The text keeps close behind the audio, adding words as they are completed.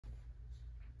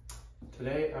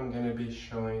Today I'm going to be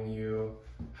showing you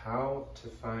how to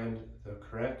find the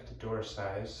correct door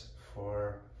size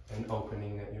for an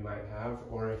opening that you might have,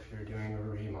 or if you're doing a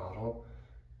remodel,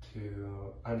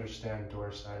 to understand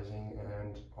door sizing,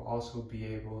 and also be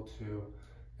able to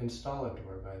install a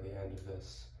door by the end of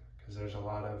this, because there's a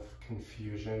lot of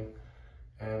confusion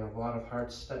and a lot of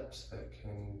hard steps that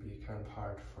can be kind of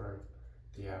hard for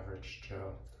the average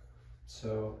Joe.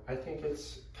 So I think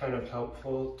it's kind of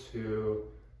helpful to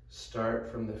start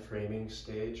from the framing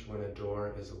stage when a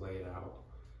door is laid out.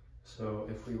 So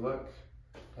if we look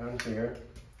down here,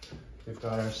 we've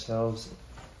got ourselves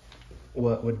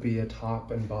what would be a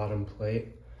top and bottom plate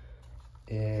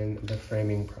in the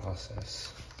framing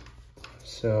process.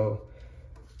 So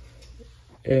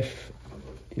if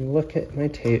you look at my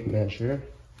tape measure,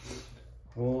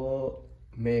 we'll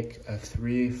make a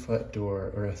 3-foot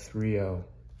door, or a 3-0.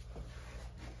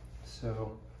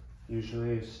 So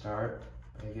usually you start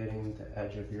by getting the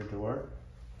edge of your door,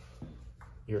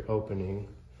 your opening.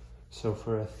 So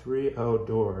for a 3-0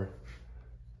 door,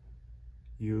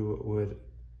 you would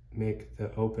make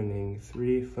the opening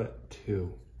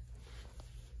 3'2"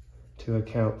 to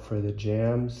account for the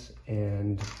jambs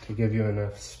and to give you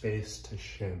enough space to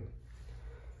shim.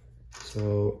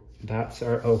 So that's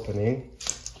our opening.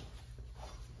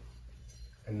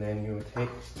 And then you would take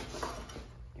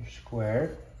your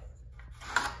square,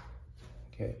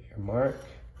 get your mark,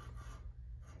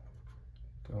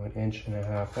 go 1.5 inches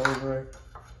over,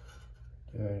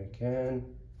 do it again.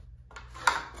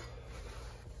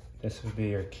 This would be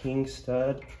your king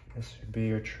stud, this would be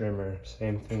your trimmer,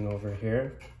 same thing over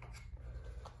here.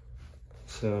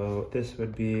 So this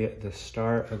would be the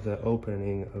start of the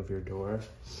opening of your door,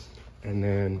 and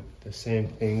then the same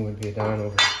thing would be done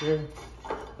over here.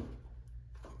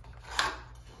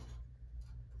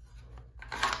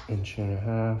 1.5 inches,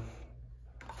 1.5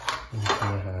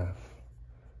 inches.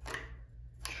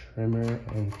 Trimmer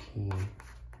and key.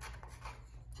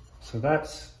 So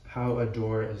that's how a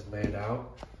door is laid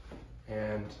out.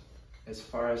 And as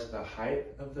far as the height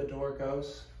of the door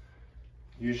goes,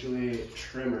 usually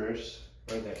trimmers,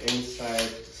 or the inside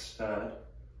stud,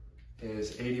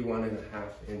 is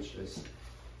 81.5 inches.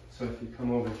 So if you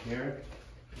come over here,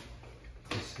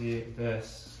 you see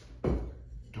this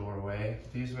doorway,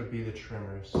 these would be the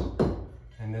trimmers,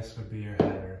 and this would be your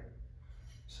header.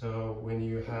 So when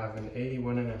you have an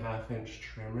 81.5 inch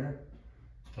trimmer,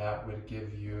 that would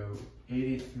give you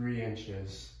 83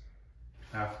 inches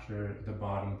after the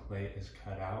bottom plate is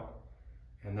cut out.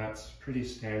 And that's pretty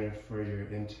standard for your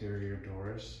interior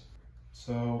doors.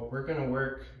 So we're gonna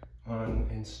work on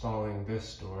installing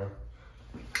this door.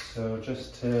 So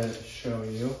just to show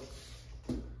you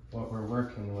what we're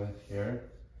working with here,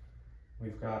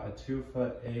 we've got a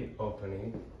 2'8"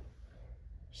 opening.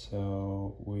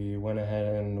 So we went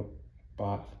ahead and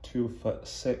bought a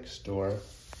 2'6" door.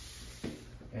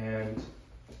 And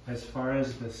as far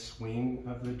as the swing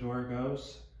of the door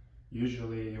goes,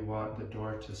 usually you want the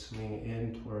door to swing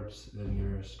in towards the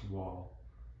nearest wall.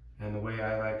 And the way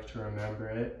I like to remember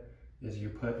it is you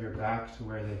put your back to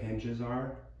where the hinges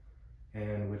are,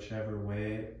 and whichever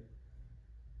way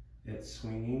it's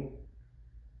swinging,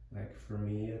 like for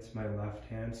me, it's my left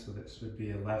hand, so this would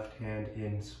be a left hand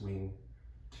in swing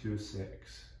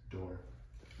 2'6" door.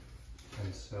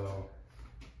 And so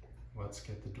let's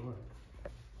get the door.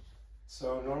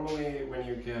 So normally when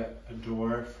you get a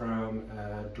door from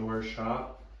a door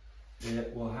shop,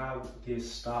 it will have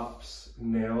these stops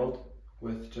nailed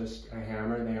with just a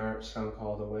hammer. They aren't sunk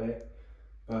all the way,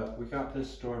 but we got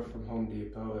this door from Home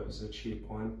Depot. It was a cheap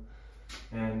one,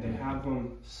 and they have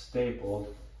them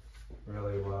stapled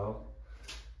really well.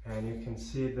 And you can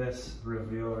see this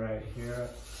reveal right here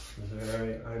is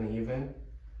very uneven,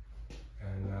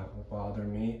 and that will bother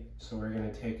me. So we're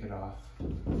gonna take it off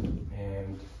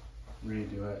and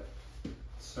redo it.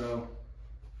 So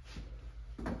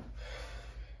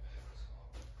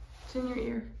it's in your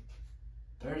ear.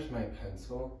 There's my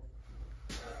pencil.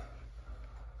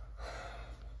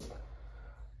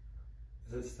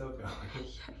 Is it still going?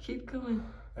 Yeah, keep going.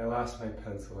 I lost my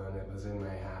pencil and it was in my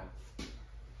hat.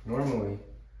 Normally,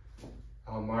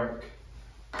 I'll mark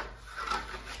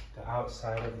the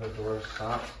outside of the door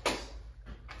stops,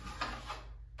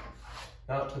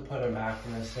 not to put them back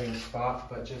in the same spot,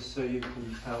 but just so you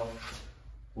can tell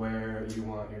where you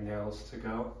want your nails to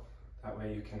go. That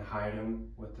way you can hide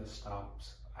them with the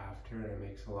stops after, and it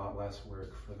makes a lot less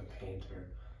work for the painter.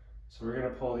 So we're gonna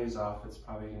pull these off. It's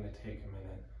probably gonna take a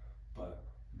minute, but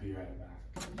be right back.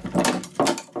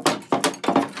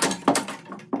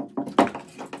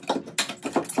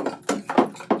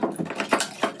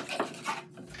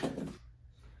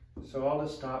 So all the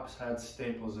stops had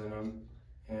staples in them,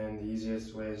 and the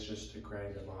easiest way is just to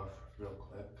grind them off real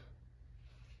quick.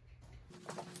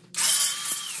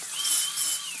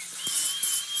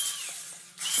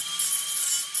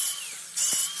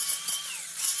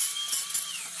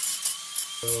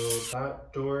 So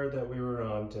that door that we were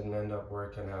on didn't end up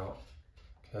working out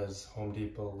because Home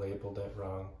Depot labeled it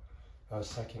wrong. I was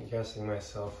second guessing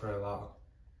myself for a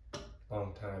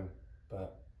long time,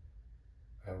 but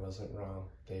I wasn't wrong,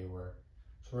 they were.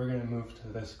 So we're gonna move to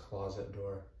this closet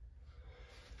door.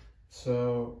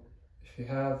 So if you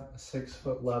have a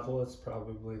 6-foot level, it's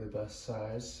probably the best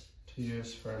size to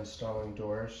use for installing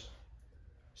doors.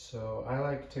 So I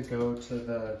like to go to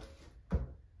the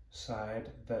side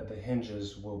that the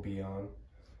hinges will be on,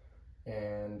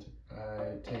 and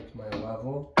I take my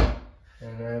level,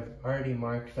 and I've already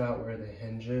marked out where the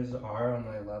hinges are on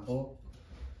my level,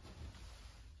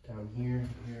 down here,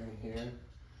 here, and here.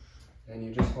 And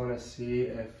you just want to see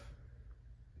if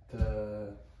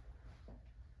the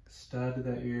stud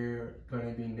that you're going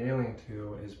to be nailing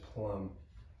to is plumb.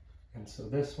 And so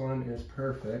this one is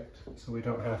perfect, so we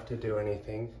don't have to do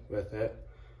anything with it.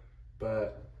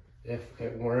 But if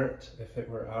it were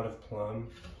out of plumb,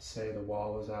 say the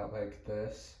wall was out like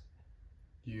this,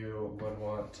 you would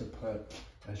want to put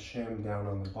a shim down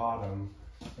on the bottom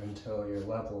until your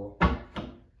level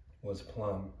was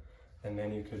plumb. And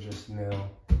then you could just nail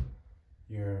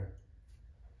your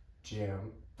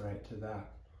jamb right to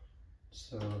that.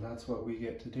 So that's what we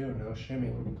get to do, no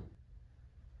shimming.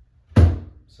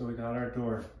 So we got our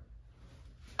door.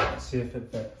 Let's see if it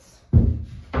fits.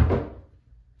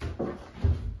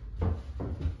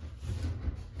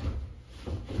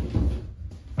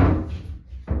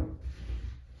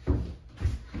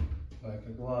 Like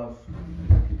a glove.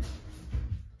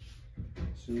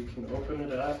 So you can open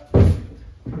it up.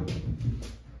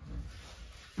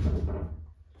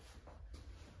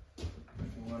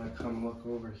 Come look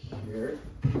over here.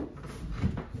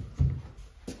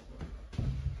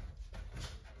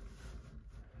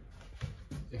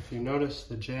 If you notice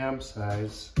the jamb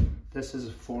size, this is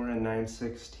 4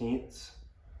 9/16.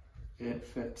 It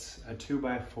fits a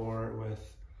 2x4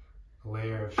 with a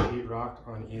layer of sheetrock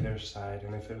on either side,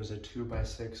 and if it was a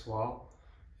 2x6 wall,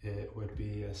 it would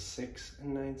be a 6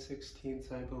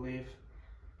 9/16, I believe.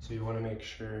 So you want to make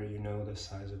sure you know the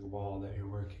size of the wall that you're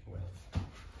working with.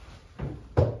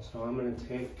 So I'm going to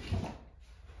take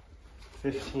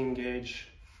 15 gauge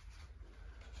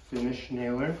finish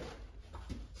nailer.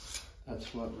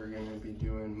 That's what we're going to be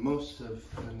doing most of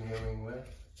the nailing with.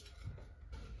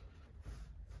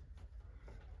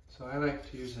 So I like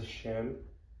to use a shim,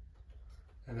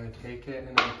 and I take it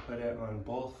and I put it on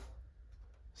both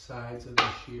sides of the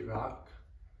sheetrock.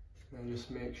 And I just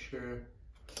make sure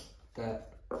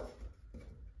that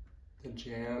the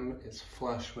jamb is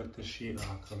flush with the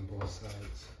sheetrock on both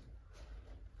sides.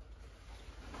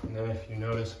 And then if you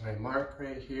notice my mark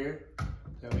right here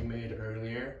that we made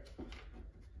earlier,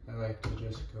 I like to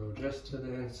just go just to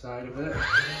the inside of it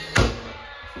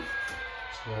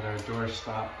so that our door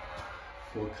stop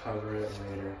will cover it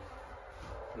later.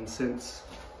 And since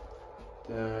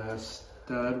the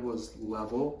stud was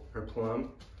level or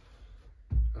plumb,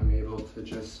 I'm able to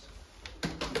just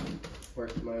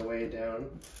work my way down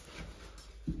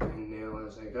and nail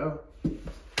as I go.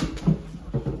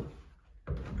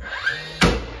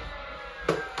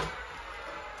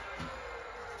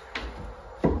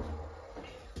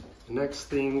 The next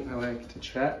thing I like to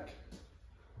check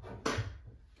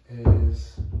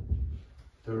is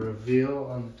the reveal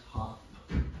on the top.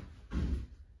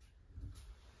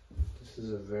 This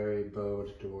is a very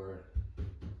bowed door.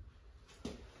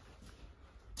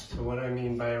 So what I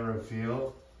mean by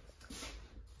reveal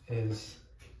is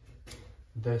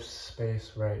this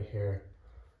space right here.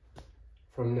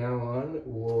 From now on,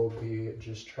 we'll be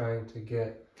just trying to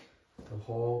get the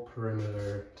whole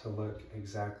perimeter to look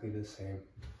exactly the same.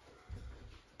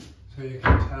 So you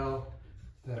can tell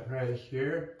that right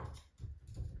here,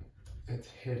 it's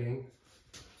hitting,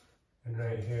 and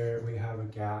right here we have a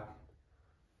gap.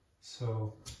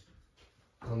 So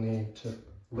I'll need to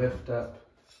lift up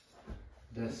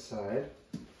this side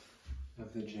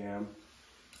of the jamb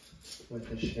with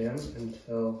the shim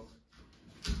until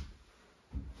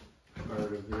our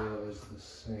reveal is the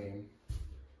same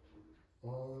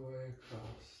all the way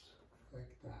across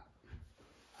like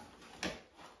that.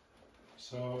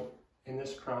 So in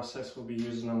this process we'll be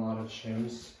using a lot of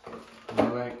shims. I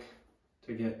like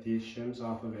to get these shims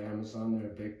off of Amazon.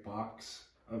 They're a big box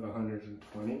of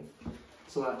 120.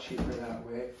 It's a lot cheaper that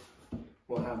way.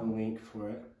 We'll have a link for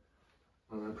it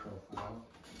on our profile.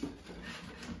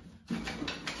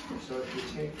 So if you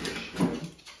take the shim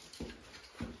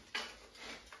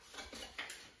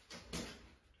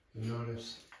You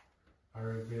notice our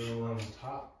reveal along the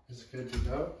top is good to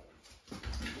go.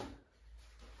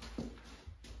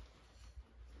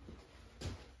 So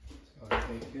I'll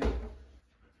take it.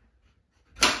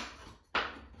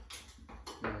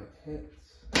 And it hits.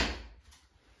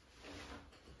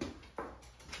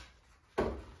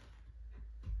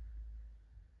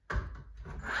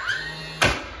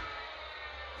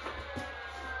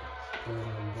 Put it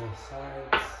on both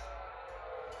sides.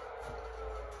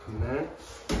 And then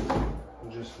you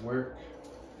just work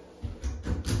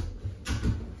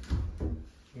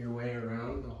your way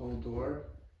around the whole door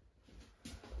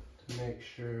to make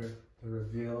sure the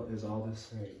reveal is all the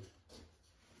same.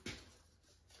 So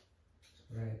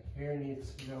right here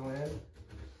needs to go in.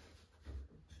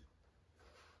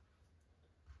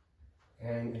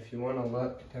 And if you want to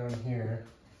look down here,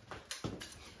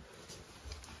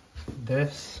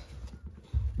 this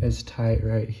is tight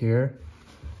right here,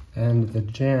 and the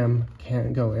jamb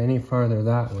can't go any farther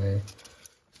that way,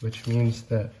 which means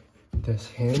that this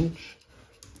hinge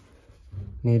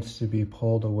needs to be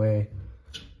pulled away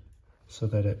so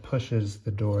that it pushes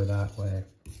the door that way.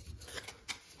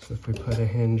 So if we put a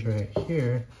hinge right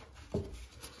here,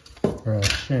 or a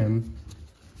shim,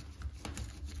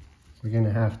 we're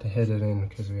gonna have to hit it in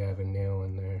because we have a nail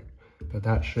in there, but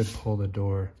that should pull the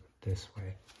door this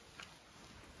way.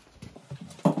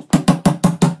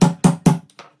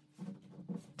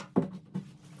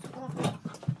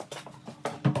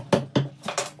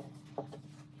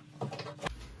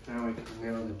 Now we can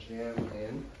nail the jamb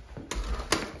in,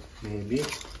 maybe.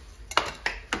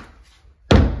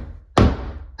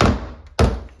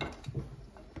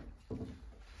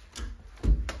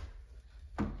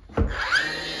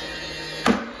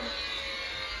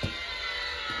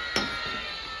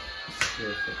 See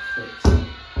if it fits.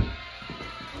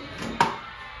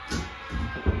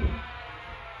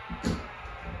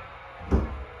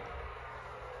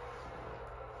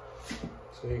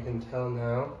 So you can tell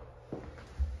now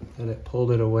that it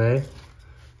pulled it away.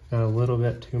 Got a little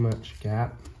bit too much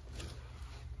gap.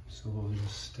 So we'll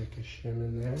just stick a shim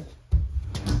in there.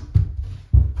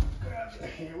 Grab the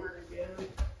hammer again.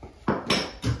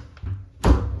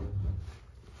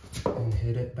 And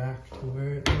hit it back to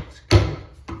where it looks good.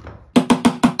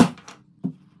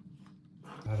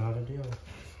 That ought to do it.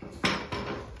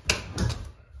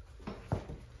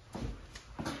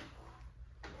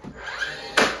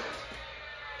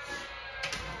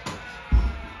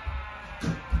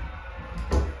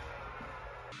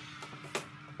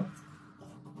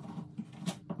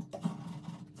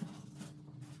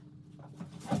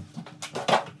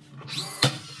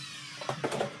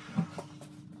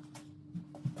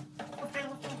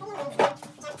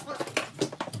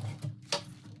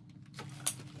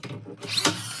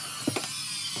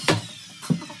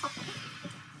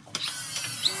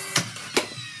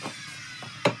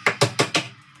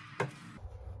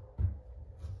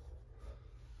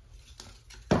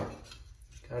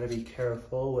 Gotta be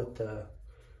careful with the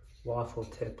waffle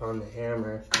tip on the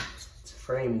hammer. It's a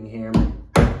framing hammer.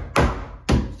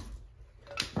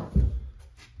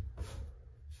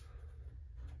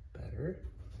 Better.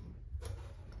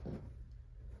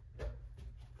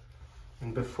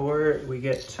 And before we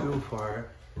get too far,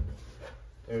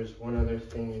 there's one other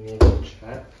thing you need to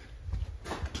check.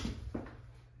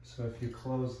 So if you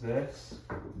close this,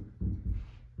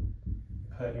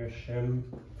 cut your shim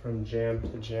from jamb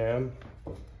to jamb,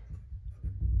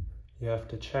 you have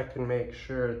to check and make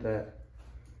sure that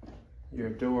your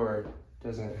door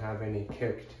doesn't have any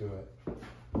kick to it,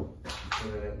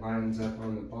 so that it lines up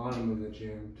on the bottom of the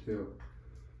jamb too.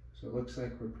 So it looks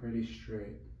like we're pretty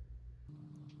straight.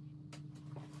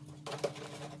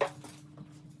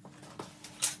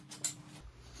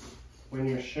 When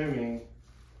you're shimming,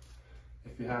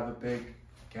 if you have a big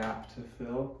gap to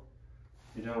fill,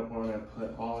 you don't want to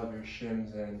put all of your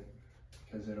shims in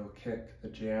because it'll kick the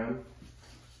jamb.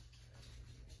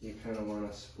 You kind of want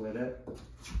to split it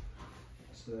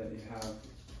so that you have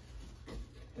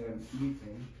them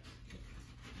even.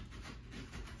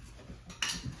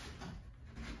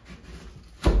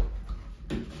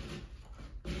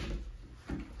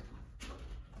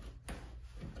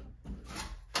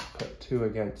 Put two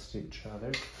against each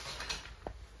other.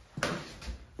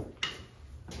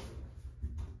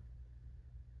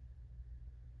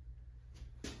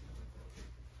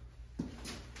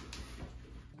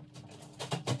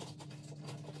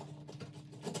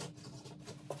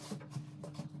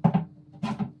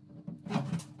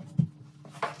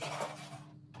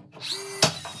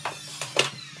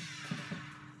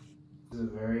 This is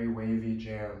a very wavy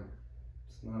jamb.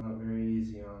 It's not very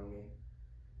easy on me.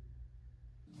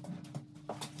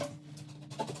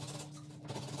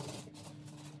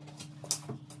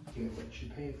 get what you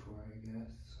pay for, I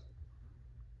guess.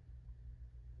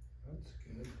 That's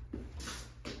good.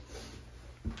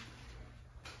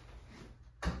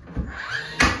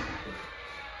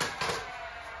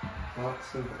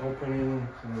 Lots of opening and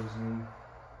closing.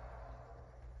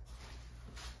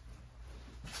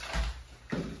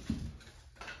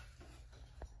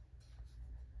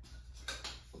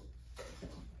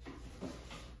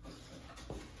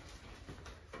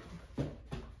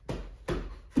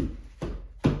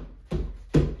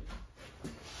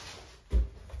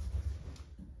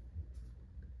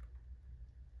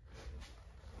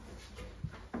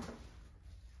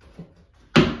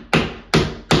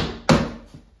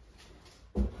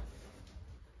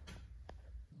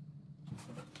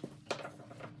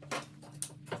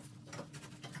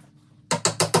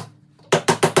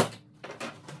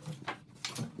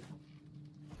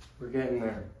 We're getting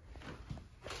there.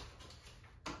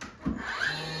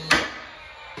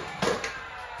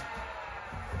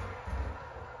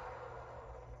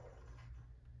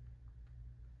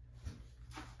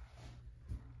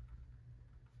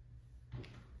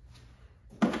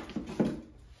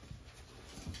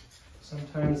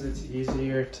 Sometimes it's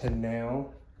easier to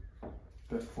nail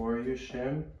before you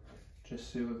shim,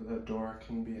 just so the door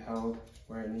can be held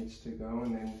where it needs to go,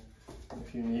 and then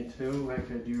if you need to,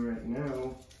 like I do right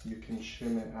now, you can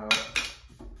shim it out.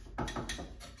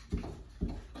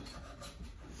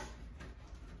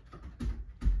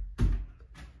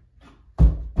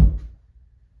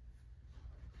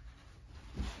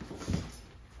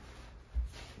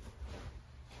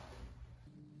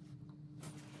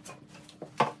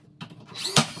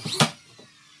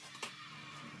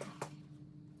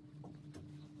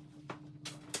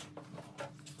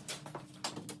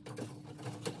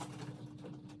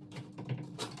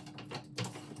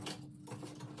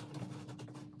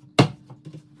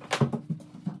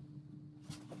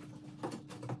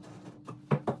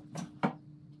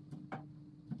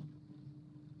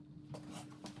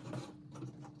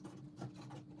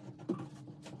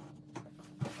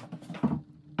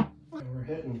 And we're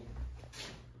hitting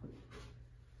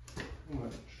too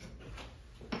much.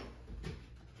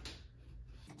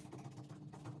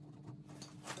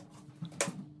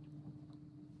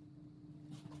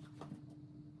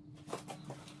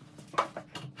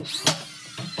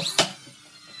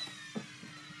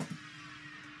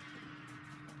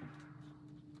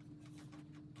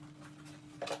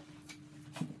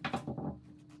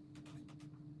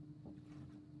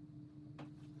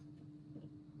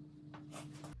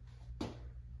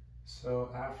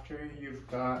 So after you've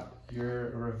got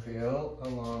your reveal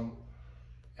along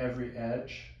every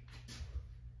edge,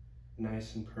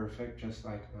 nice and perfect, just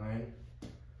like mine,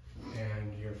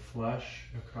 and you're flush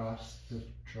across the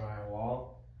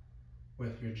drywall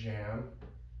with your jamb,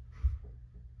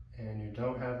 and you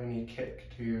don't have any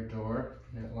kick to your door,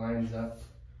 and it lines up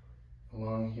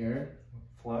along here,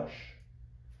 flush,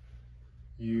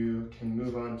 you can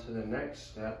move on to the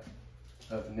next step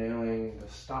of nailing the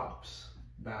stops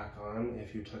back on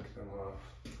if you took them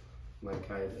off like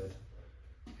I did.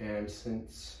 And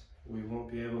since we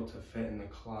won't be able to fit in the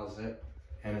closet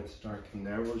and it's dark in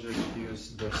there, we'll just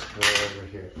use this door over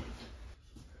here.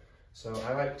 So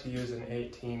I like to use an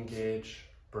 18 gauge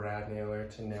brad nailer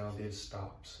to nail these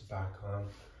stops back on,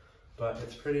 but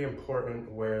it's pretty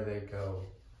important where they go.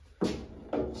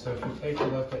 So if you take a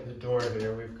look at the door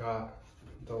here, we've got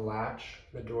the latch,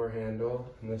 the door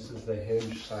handle, and this is the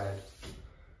hinge side.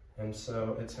 And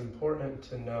so it's important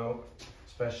to note,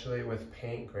 especially with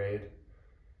paint grade,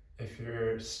 if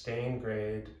you're stain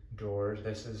grade doors,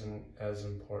 this isn't as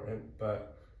important,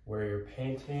 but where you're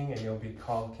painting and you'll be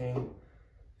caulking,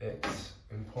 it's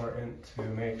important to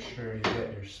make sure you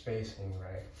get your spacing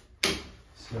right.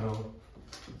 So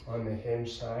on the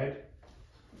hinge side,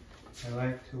 I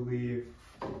like to leave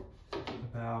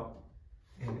about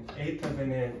 1/8 of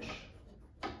an inch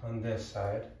on this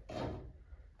side,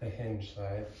 the hinge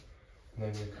side, and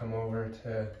then you come over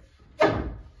to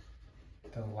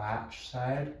the latch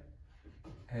side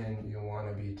and you want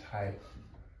to be tight.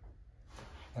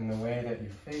 And the way that you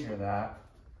figure that,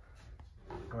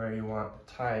 where you want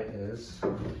tight is,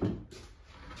 it's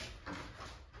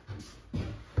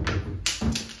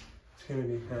going to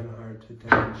be kind of hard to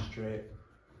demonstrate,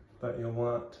 but you'll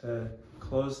want to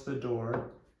close the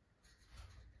door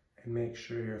and make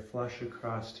sure you're flush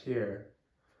across here.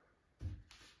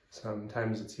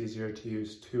 Sometimes it's easier to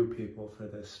use 2 people for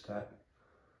this step.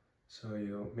 So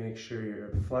you'll make sure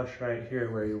you're flush right here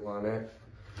where you want it.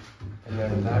 And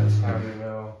then that's how you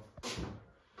know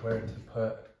where to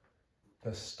put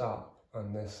the stop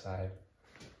on this side.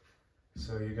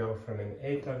 So you go from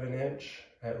 1/8 of an inch,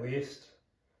 at least,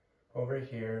 over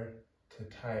here to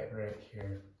to tight right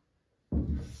here.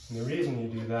 And the reason you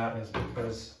do that is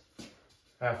because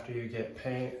after you get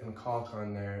paint and caulk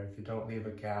on there, if you don't leave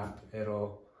a gap,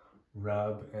 it'll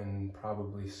rub and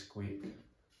probably squeak.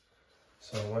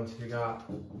 So once you got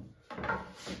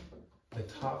the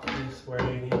top piece where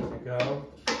you need to go,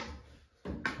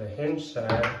 the hinge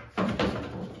side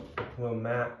will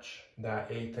match that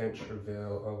 1/8 inch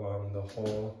reveal along the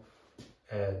whole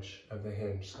edge of the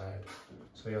hinge side.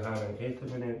 So you'll have an 1/8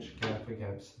 of an inch gap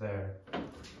against there.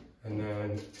 And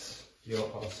then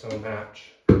you'll also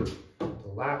match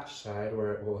the latch side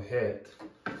where it will hit,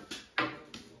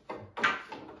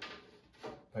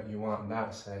 but you want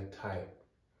that side tight,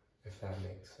 if that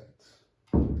makes sense.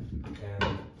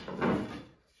 And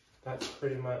that's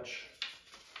pretty much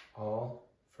all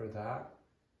for that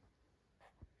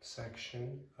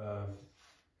section of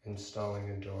installing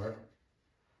a door.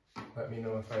 Let me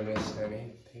know if I missed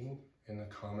anything in the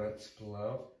comments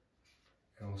below,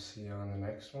 and we'll see you on the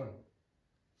next one.